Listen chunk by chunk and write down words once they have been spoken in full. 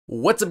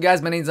What's up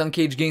guys, my name is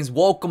unCAGEDgamez.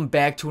 Welcome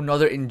back to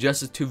another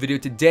Injustice 2 video.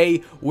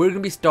 Today, we're going to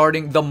be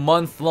starting the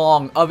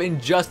month-long of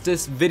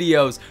Injustice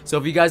videos. So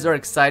if you guys are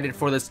excited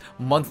for this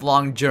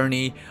month-long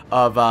journey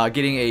of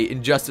getting a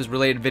Injustice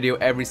related video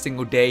every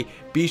single day,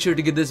 be sure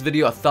to give this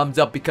video a thumbs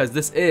up because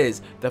this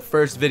is the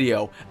first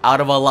video out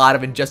of a lot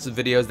of Injustice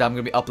videos that I'm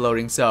going to be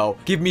uploading. So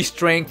give me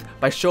strength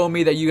by showing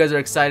me that you guys are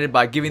excited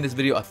by giving this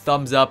video a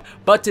thumbs up.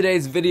 But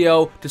today's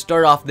video, to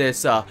start off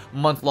this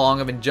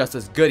month-long of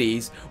Injustice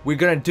goodies, we're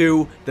going to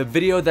do the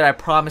video that I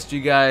promised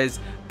you guys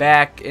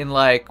back in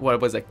like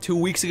 2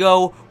 weeks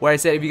ago, where I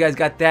said if you guys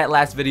got that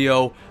last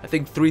video, I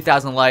think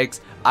 3,000 likes,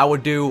 I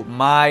would do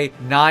my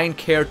 9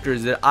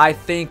 characters that I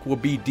think will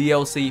be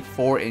DLC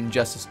for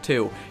Injustice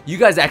 2. You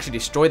guys actually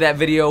destroyed that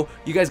video.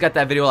 You guys got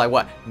that video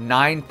like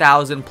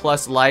 9,000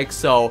 plus likes,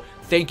 so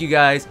thank you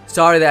guys.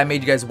 Sorry that I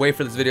made you guys wait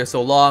for this video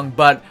so long,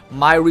 but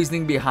my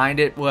reasoning behind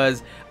it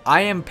was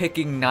I am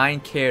picking 9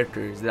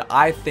 characters that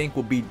I think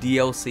will be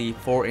DLC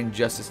for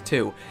Injustice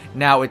 2.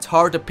 Now, it's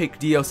hard to pick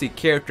DLC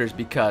characters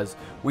because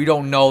we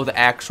don't know the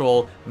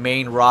actual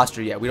main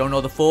roster yet. We don't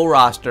know the full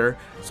roster,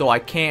 so I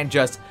can't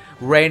just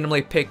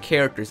randomly pick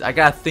characters. I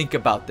gotta think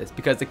about this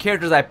because the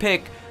characters I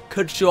pick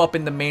could show up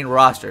in the main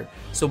roster.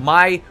 So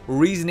my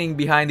reasoning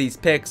behind these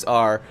picks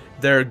are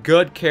they're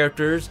good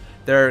characters,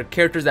 they're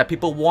characters that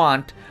people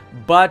want,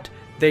 but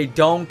they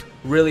don't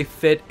really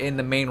fit in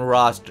the main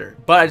roster.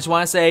 But I just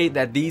want to say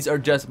that these are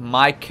just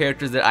my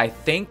characters that I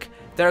think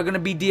that are going to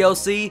be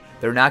DLC.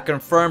 They're not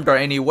confirmed or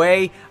any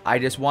way. I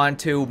just want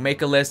to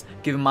make a list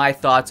giving my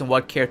thoughts on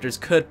what characters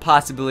could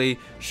possibly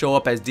show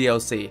up as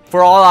DLC.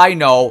 For all I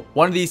know,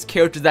 one of these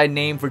characters that I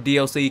named for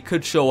DLC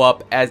could show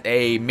up as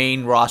a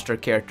main roster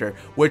character,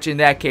 which in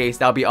that case,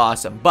 that'll be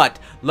awesome. But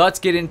let's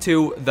get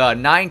into the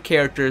 9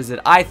 characters that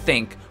I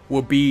think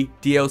will be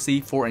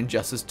DLC for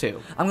Injustice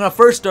 2. I'm gonna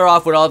first start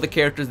off with all the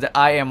characters that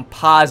I am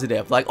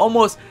positive, like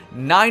almost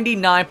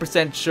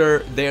 99% sure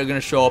they're gonna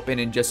show up in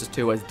Injustice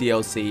 2 as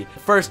DLC. The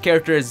first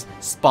character is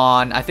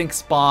Spawn. I think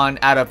Spawn,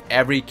 out of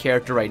every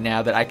character right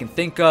now that I can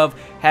think of,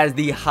 has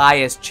the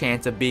highest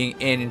chance of being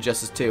in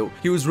Injustice 2.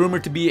 He was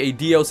rumored to be a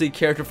DLC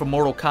character for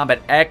Mortal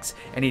Kombat X,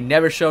 and he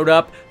never showed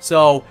up,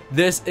 so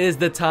this is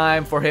the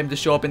time for him to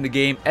show up in the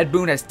game. Ed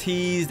Boon has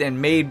teased and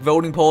made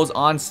voting polls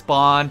on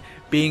Spawn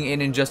being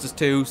in Injustice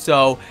 2,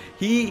 so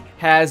he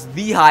has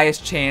the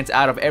highest chance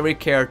out of every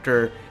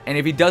character, and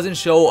if he doesn't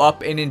show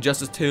up in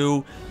Injustice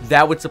 2,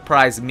 that would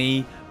surprise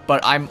me,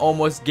 but I'm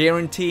almost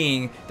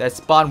guaranteeing that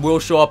Spawn will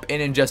show up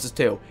in Injustice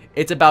 2.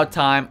 It's about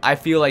time. I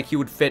feel like he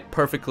would fit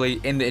perfectly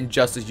in the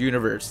Injustice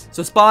universe.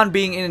 So Spawn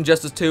being in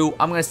Injustice 2,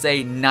 I'm going to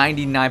say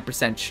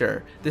 99%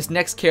 sure. This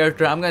next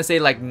character, I'm going to say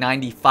like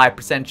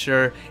 95%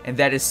 sure, and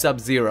that is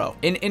Sub-Zero.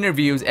 In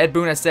interviews, Ed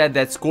Boon has said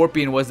that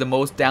Scorpion was the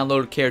most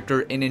downloaded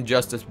character in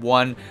Injustice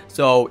 1,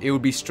 so it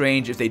would be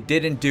strange if they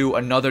didn't do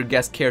another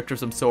guest character of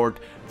some sort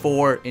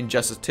for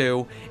Injustice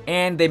 2.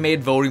 And they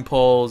made voting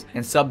polls,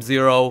 and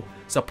Sub-Zero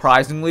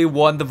surprisingly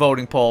won the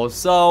voting polls.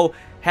 So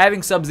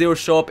having Sub-Zero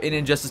show up in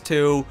Injustice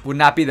 2 would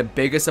not be the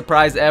biggest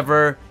surprise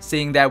ever.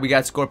 Seeing that we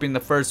got Scorpion in the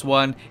first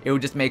one, it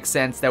would just make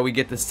sense that we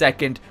get the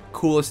second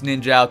coolest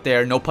ninja out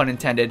there, no pun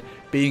intended,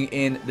 being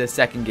in the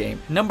second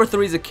game. Number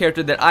 3 is a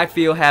character that I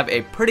feel have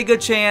a pretty good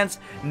chance,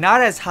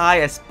 not as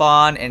high as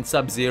Spawn and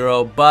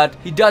Sub-Zero, but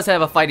he does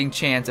have a fighting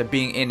chance of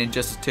being in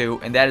Injustice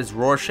 2, and that is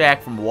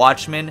Rorschach from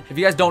Watchmen. If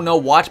you guys don't know,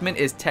 Watchmen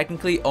is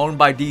technically owned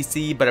by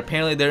DC, but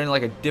apparently they're in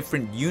like a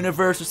different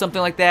universe or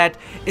something like that.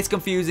 It's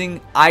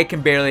confusing. I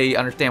can barely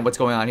understand what's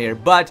going on here,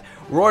 but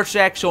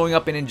Rorschach showing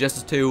up in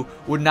Injustice 2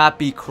 would not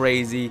be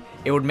crazy.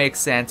 It would make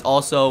sense.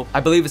 Also,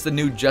 I believe it's the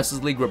new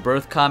Justice League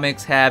Rebirth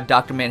comics have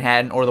Dr.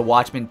 Manhattan or the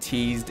Watchmen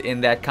teased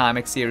in that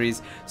comic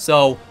series.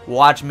 So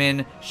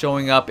Watchmen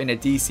showing up in a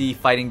DC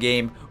fighting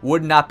game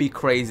would not be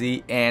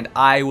crazy, and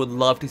I would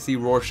love to see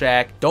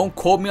Rorschach. Don't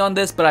quote me on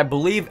this, but I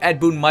believe Ed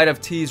Boon might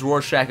have teased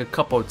Rorschach a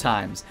couple of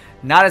times.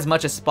 Not as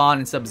much as Spawn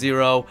and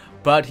Sub-Zero,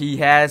 but he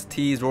has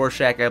teased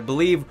Rorschach, I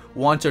believe,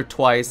 once or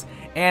twice.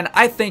 And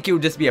I think it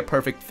would just be a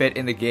perfect fit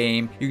in the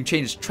game. You can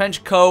change his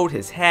trench coat,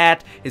 his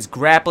hat, his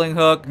grappling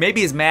hook,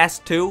 maybe his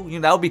mask too. You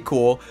know, that would be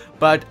cool.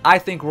 But I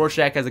think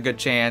Rorschach has a good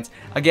chance.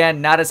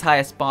 Again, not as high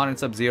as Spawn and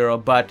Sub-Zero,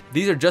 but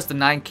these are just the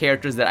 9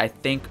 characters that I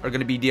think are going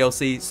to be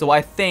DLC. So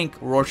I think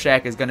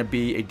Rorschach is going to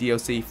be a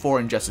DLC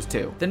for Injustice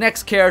 2. The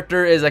next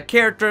character is a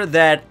character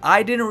that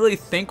I didn't really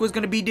think was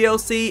going to be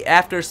DLC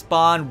after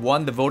Spawn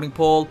won the voting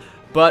poll.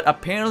 But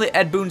apparently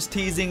Ed Boon's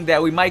teasing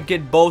that we might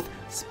get both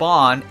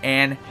Spawn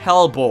and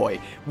Hellboy,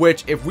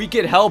 which if we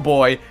get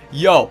Hellboy,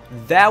 yo,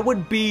 that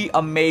would be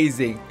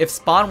amazing. If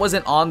Spawn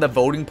wasn't on the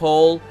voting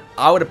poll,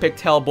 I would have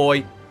picked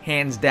Hellboy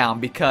hands down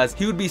because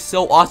he would be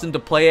so awesome to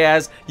play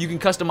as. You can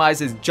customize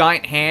his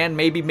giant hand,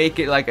 maybe make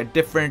it like a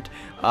different,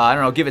 I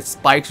don't know, give it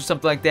spikes or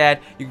something like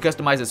that. You can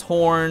customize his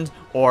horns,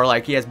 or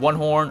like he has 1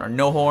 horn or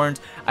no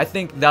horns. I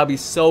think that would be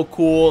so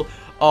cool.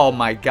 Oh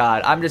my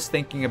god, I'm just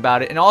thinking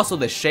about it. And also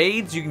the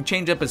shades, you can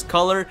change up his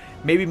color.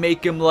 Maybe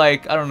make him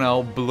like, I don't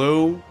know,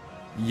 blue,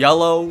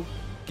 yellow.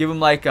 Give him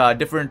like a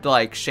different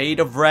like shade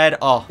of red.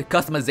 Oh, the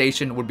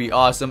customization would be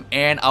awesome.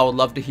 And I would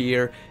love to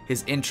hear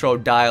his intro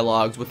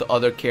dialogues with the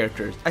other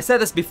characters. I said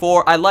this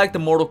before, I like the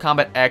Mortal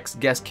Kombat X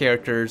guest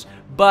characters,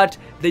 but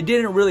they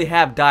didn't really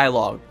have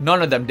dialogue.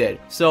 None of them did.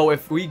 So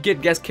if we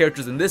get guest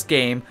characters in this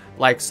game,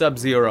 like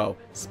Sub-Zero,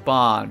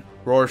 Spawn,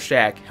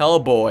 Rorschach,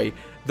 Hellboy,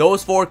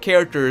 those 4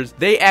 characters,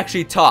 they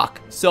actually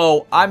talk.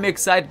 So I'm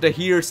excited to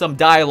hear some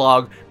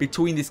dialogue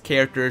between these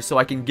characters so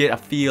I can get a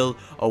feel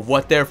of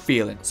what they're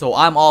feeling. So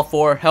I'm all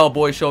for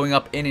Hellboy showing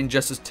up in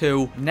Injustice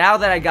 2. Now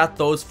that I got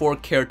those 4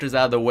 characters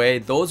out of the way,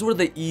 those were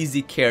the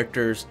easy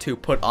characters to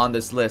put on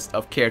this list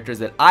of characters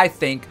that I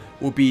think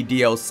will be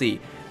DLC.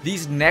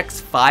 These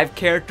next 5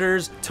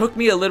 characters took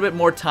me a little bit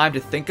more time to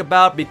think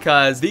about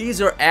because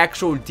these are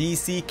actual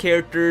DC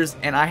characters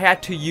and I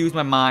had to use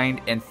my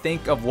mind and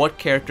think of what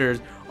characters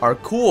are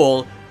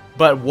cool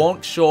but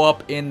won't show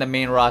up in the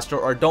main roster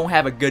or don't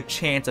have a good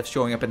chance of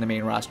showing up in the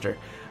main roster.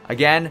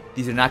 Again,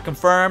 these are not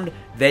confirmed.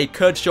 They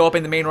could show up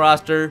in the main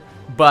roster,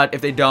 but if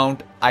they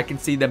don't, I can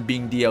see them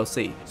being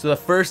DLC. So the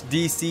first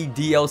DC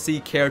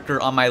DLC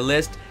character on my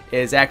list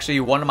is actually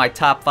one of my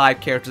top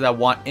 5 characters I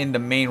want in the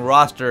main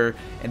roster,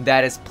 and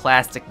that is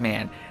Plastic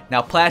Man.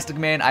 Now, Plastic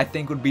Man I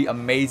think would be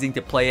amazing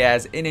to play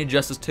as in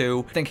Injustice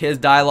 2. I think his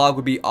dialogue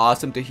would be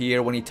awesome to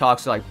hear when he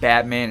talks to like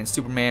Batman and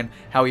Superman,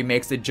 how he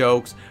makes the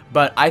jokes.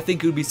 But I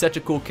think it would be such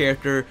a cool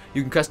character.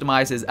 You can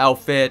customize his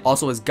outfit.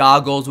 Also, his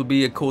goggles would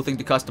be a cool thing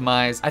to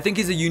customize. I think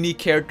he's a unique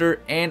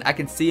character, and I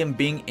can see him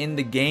being in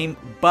the game,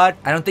 but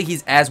I don't think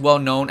he's as well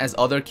known as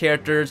other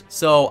characters,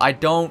 so I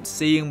don't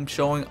see him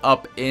showing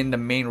up in the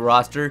main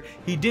roster.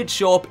 He did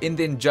show up in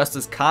the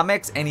Injustice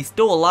comics, and he's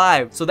still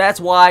alive, so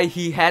that's why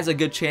he has a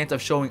good chance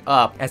of showing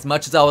up. As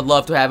much as I would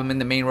love to have him in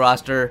the main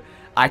roster,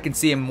 I can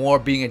see him more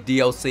being a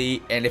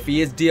DLC, and if he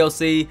is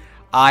DLC,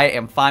 I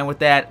am fine with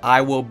that.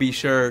 I will be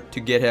sure to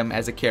get him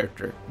as a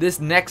character.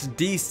 This next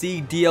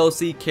DC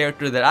DLC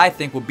character that I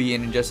think will be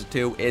in Injustice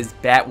 2 is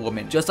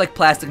Batwoman. Just like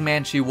Plastic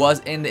Man, she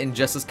was in the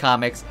Injustice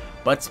comics,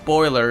 but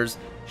spoilers,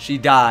 she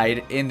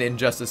died in the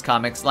Injustice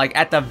comics. Like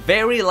at the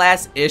very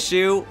last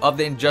issue of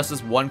the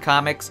Injustice 1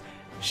 comics,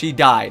 she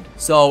died.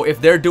 So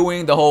if they're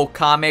doing the whole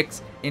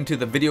comics into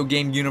the video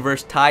game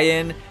universe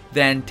tie-in,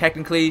 then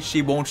technically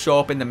she won't show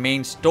up in the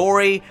main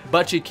story,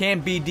 but she can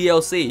be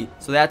DLC.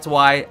 So that's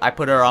why I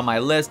put her on my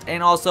list.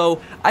 And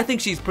also, I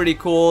think she's pretty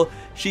cool.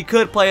 She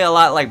could play a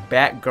lot like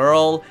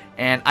Batgirl,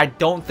 and I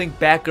don't think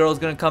Batgirl is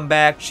going to come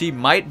back. She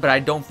might, but I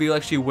don't feel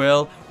like she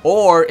will.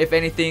 Or if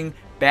anything,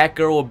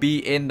 Batgirl will be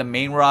in the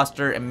main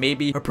roster, and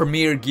maybe her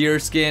premier gear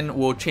skin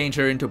will change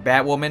her into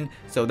Batwoman,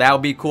 so that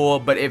would be cool.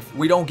 But if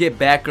we don't get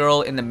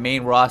Batgirl in the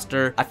main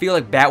roster, I feel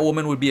like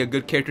Batwoman would be a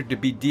good character to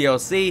be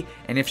DLC,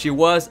 and if she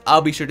was,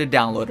 I'll be sure to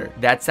download her.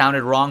 That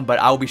sounded wrong, but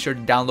I'll be sure to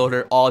download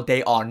her all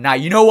day, all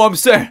night. You know what I'm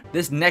saying?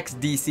 This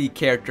next DC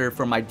character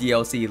from my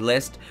DLC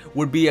list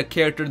would be a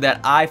character that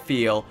I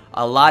feel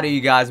a lot of you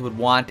guys would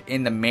want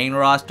in the main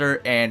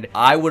roster, and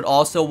I would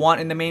also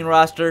want in the main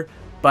roster,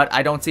 but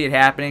I don't see it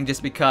happening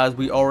just because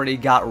we already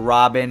got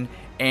Robin,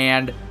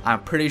 and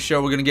I'm pretty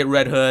sure we're going to get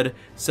Red Hood.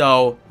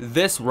 So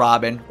this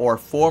Robin, or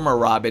former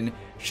Robin,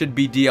 should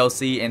be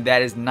DLC, and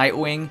that is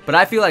Nightwing. But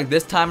I feel like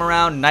this time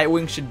around,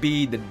 Nightwing should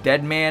be the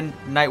Deadman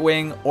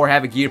Nightwing, or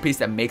have a gear piece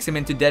that makes him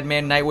into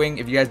Deadman Nightwing.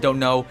 If you guys don't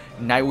know,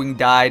 Nightwing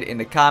died in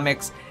the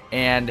comics,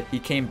 and he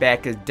came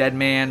back as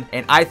Deadman,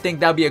 and I think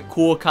that would be a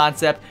cool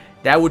concept.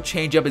 That would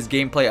change up his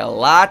gameplay a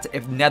lot.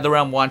 If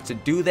NetherRealm wants to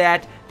do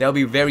that, that would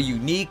be very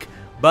unique.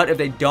 But if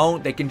they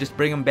don't, they can just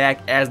bring him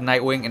back as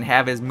Nightwing and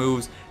have his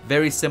moves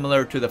very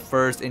similar to the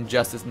first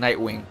Injustice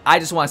Nightwing. I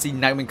just want to see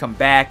Nightwing come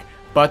back,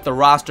 but the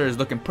roster is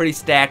looking pretty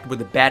stacked with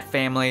the Bat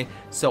family,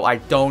 so I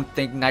don't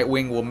think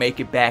Nightwing will make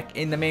it back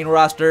in the main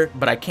roster,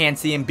 but I can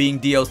see him being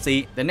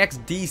DLC. The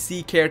next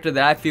DC character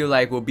that I feel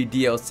like will be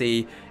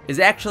DLC is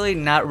actually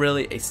not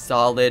really a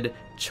solid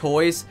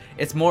choice.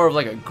 It's more of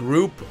like a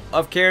group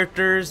of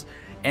characters,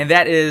 and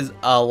that is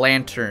a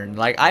Lantern.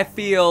 Like, I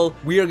feel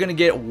we are gonna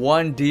get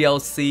one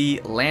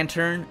DLC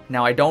Lantern.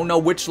 Now, I don't know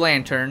which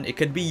Lantern. It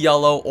could be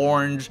yellow,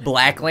 orange,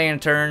 black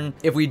Lantern.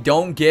 If we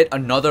don't get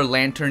another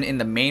Lantern in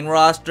the main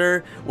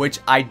roster, which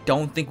I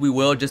don't think we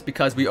will, just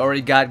because we already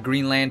got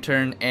Green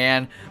Lantern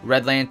and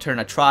Red Lantern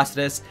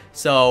Atrocitus,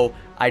 so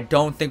I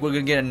don't think we're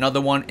gonna get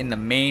another one in the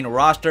main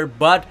roster,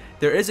 but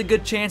there is a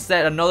good chance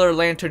that another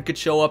Lantern could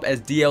show up as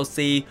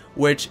DLC,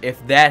 which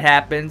if that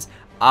happens,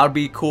 I'll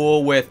be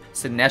cool with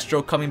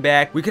Sinestro coming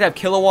back. We could have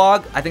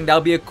Kilowog. I think that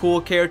would be a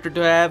cool character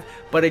to have.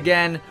 But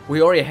again,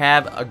 we already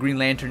have a Green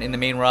Lantern in the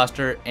main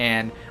roster,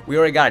 and we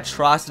already got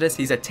Atrocitus.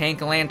 He's a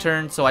tank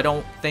lantern, so I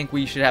don't think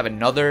we should have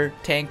another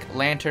tank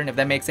lantern, if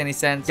that makes any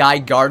sense. Guy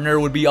Gardner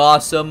would be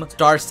awesome.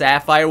 Star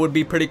Sapphire would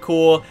be pretty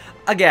cool.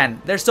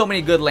 Again, there's so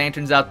many good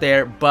lanterns out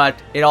there,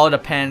 but it all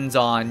depends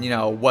on, you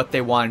know, what they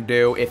want to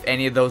do. If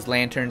any of those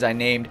lanterns I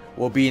named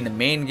will be in the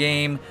main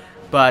game.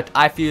 But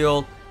I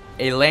feel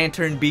a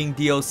Lantern being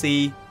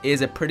DLC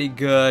is a pretty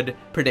good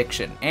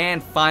prediction.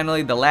 And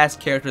finally, the last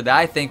character that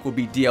I think will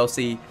be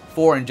DLC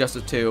for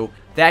Injustice 2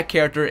 That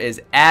character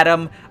is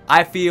Adam.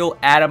 I feel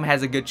Adam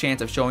has a good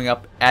chance of showing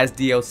up as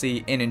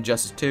DLC in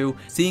Injustice 2,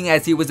 seeing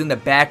as he was in the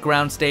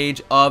background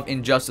stage of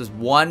Injustice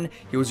 1.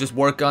 He was just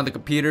working on the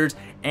computers,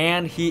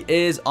 and he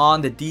is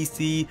on the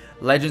DC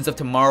Legends of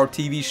Tomorrow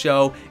TV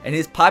show, and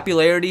his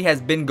popularity has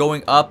been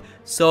going up,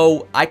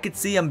 so I could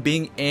see him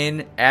being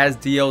in as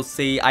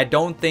DLC. I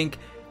don't think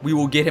we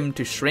will get him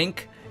to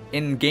shrink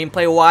in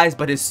gameplay wise,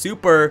 but his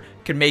super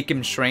can make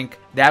him shrink.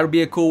 That would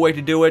be a cool way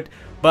to do it,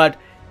 but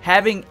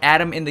having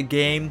Adam in the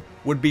game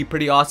would be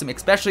pretty awesome,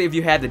 especially if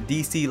you had the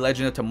DC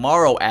Legend of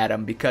Tomorrow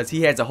Adam, because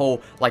he has a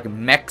whole like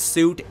mech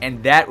suit,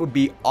 and that would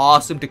be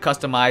awesome to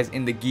customize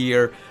in the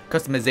gear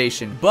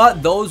customization.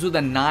 But those were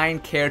the 9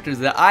 characters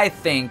that I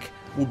think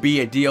will be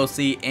a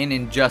DLC in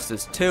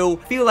Injustice 2.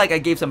 I feel like I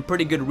gave some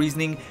pretty good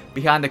reasoning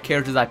behind the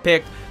characters I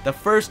picked. The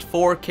first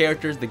 4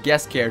 characters, the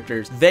guest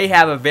characters, they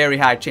have a very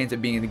high chance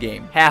of being in the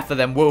game. Half of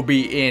them will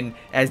be in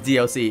as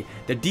DLC.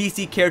 The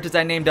DC characters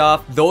I named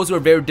off, those were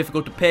very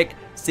difficult to pick,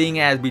 seeing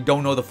as we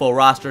don't know the full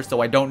roster, so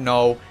I don't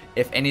know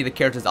if any of the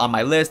characters on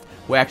my list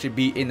will actually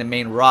be in the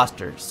main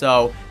roster.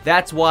 So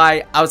that's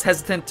why I was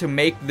hesitant to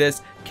make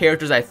this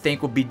characters I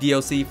think will be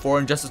DLC for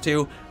Injustice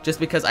 2, just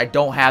because I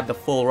don't have the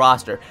full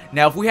roster.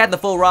 Now, if we had the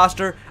full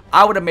roster,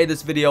 I would have made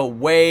this video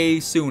way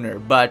sooner,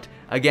 but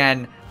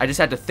again, I just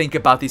had to think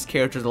about these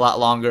characters a lot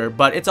longer,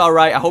 but it's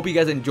alright. I hope you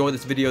guys enjoyed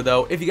this video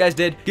though. If you guys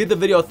did, give the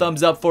video a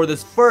thumbs up for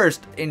this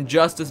first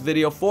Injustice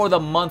video for the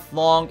month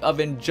long of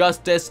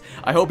Injustice.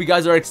 I hope you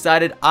guys are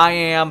excited. I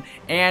am,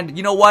 and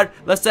you know what?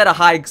 Let's set a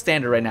high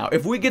standard right now.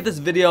 If we get this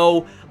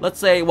video, let's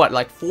say, what,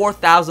 like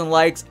 4,000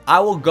 likes, I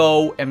will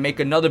go and make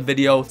another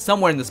video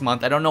somewhere in this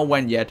month. I don't know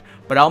when yet,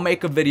 but I'll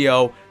make a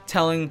video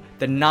telling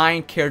the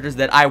 9 characters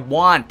that I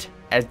want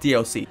as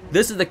DLC.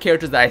 This is the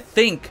characters that I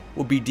think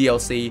will be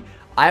DLC.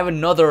 I have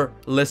another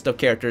list of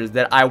characters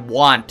that I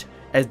want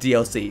as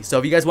DLC. So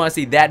if you guys want to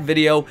see that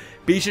video,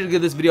 be sure to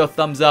give this video a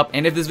thumbs up.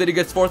 And if this video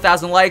gets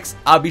 4,000 likes,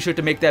 I'll be sure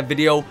to make that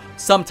video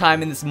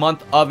sometime in this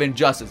month of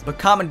Injustice. But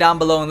comment down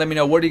below and let me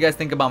know, what do you guys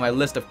think about my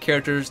list of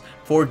characters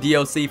for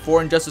DLC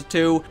for Injustice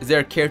 2? Is there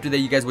a character that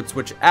you guys would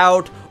switch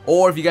out?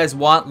 Or if you guys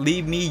want,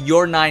 leave me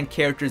your 9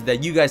 characters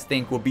that you guys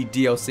think will be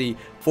DLC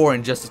for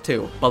Injustice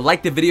 2. But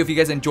like the video if you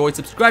guys enjoyed,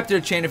 subscribe to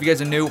the channel if you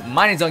guys are new.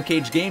 My name's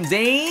unCAGEDgamez,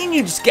 and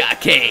you just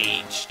got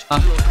caged.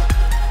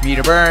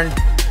 Meter burn.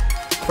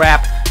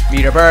 Crap.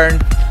 Meter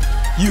burn.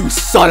 You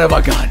son of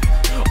a gun.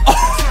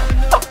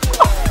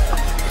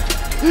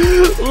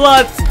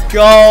 Let's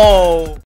go.